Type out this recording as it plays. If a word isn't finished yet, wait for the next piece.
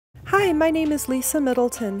Hi, my name is Lisa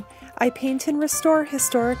Middleton. I paint and restore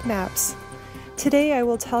historic maps. Today I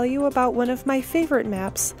will tell you about one of my favorite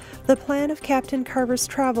maps, the plan of Captain Carver's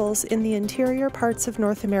travels in the interior parts of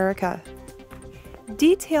North America.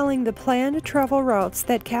 Detailing the planned travel routes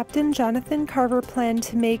that Captain Jonathan Carver planned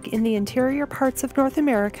to make in the interior parts of North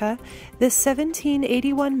America, this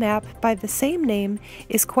 1781 map by the same name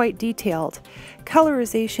is quite detailed.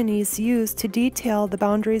 Colorization is used to detail the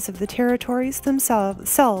boundaries of the territories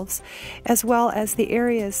themselves, as well as the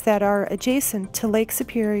areas that are adjacent to Lake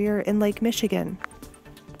Superior and Lake Michigan.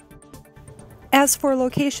 As for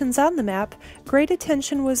locations on the map, great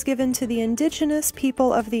attention was given to the indigenous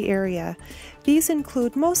people of the area. These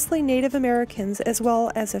include mostly Native Americans as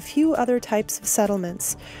well as a few other types of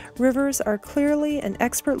settlements. Rivers are clearly and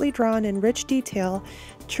expertly drawn in rich detail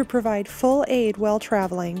to provide full aid while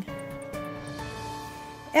traveling.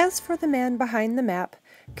 As for the man behind the map,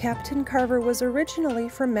 Captain Carver was originally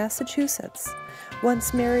from Massachusetts.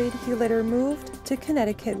 Once married, he later moved to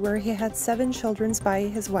Connecticut, where he had 7 children by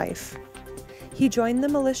his wife. He joined the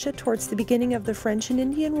militia towards the beginning of the French and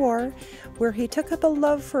Indian War, where he took up a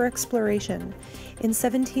love for exploration. In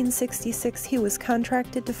 1766, he was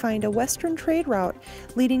contracted to find a western trade route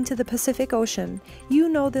leading to the Pacific Ocean. You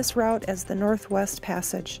know this route as the Northwest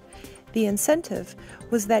Passage. The incentive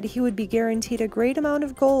was that he would be guaranteed a great amount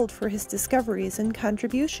of gold for his discoveries and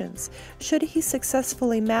contributions should he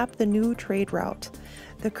successfully map the new trade route.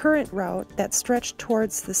 The current route that stretched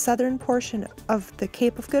towards the southern portion of the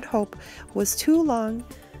Cape of Good Hope was too long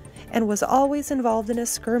and was always involved in a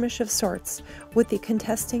skirmish of sorts with the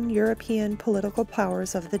contesting European political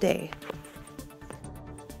powers of the day.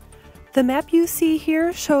 The map you see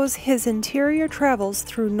here shows his interior travels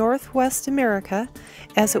through Northwest America,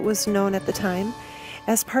 as it was known at the time,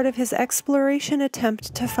 as part of his exploration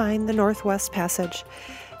attempt to find the Northwest Passage.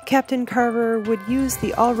 Captain Carver would use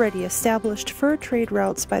the already established fur trade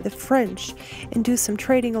routes by the French and do some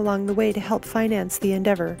trading along the way to help finance the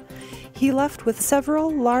endeavor. He left with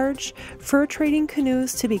several large fur trading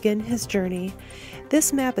canoes to begin his journey.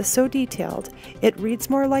 This map is so detailed, it reads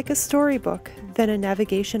more like a storybook than a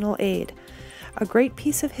navigational aid. A great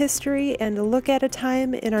piece of history and a look at a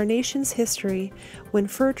time in our nation's history when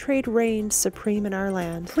fur trade reigned supreme in our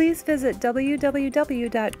land. Please visit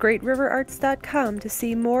www.greatriverarts.com to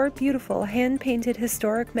see more beautiful hand-painted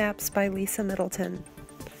historic maps by Lisa Middleton.